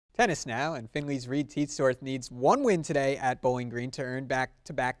Tennis now, and Findlay's Reed Teetsworth needs one win today at Bowling Green to earn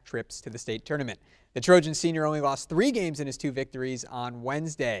back-to-back trips to the state tournament. The Trojan senior only lost 3 games in his 2 victories on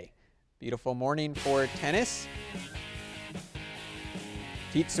Wednesday. Beautiful morning for tennis.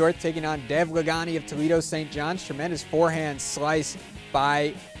 Teetsworth taking on Dev Lagani of Toledo St. John's. Tremendous forehand slice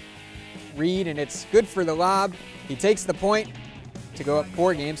by Reed, and it's good for the lob. He takes the point to go up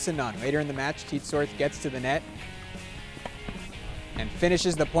 4-0. Later in the match, Teetsworth gets to the net and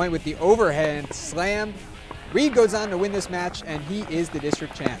finishes the point with the overhand slam. Reed goes on to win this match, and he is the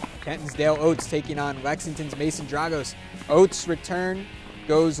district champ. Kenton's Dale Oates taking on Lexington's Mason Dragos. Oates' return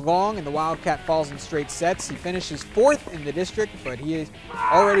goes long, and the Wildcat falls in straight sets. He finishes 4th in the district, but he is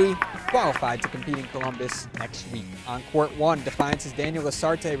already qualified to compete in Columbus next week. On court 1, Defiance's Daniel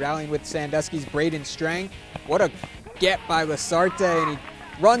Lasarte rallying with Sandusky's Braden Strang. What a get by Lasarte, and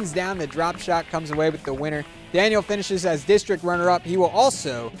he runs down the drop shot, comes away with the winner. Daniel finishes as district runner-up. He will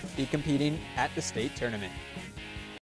also be competing at the state tournament.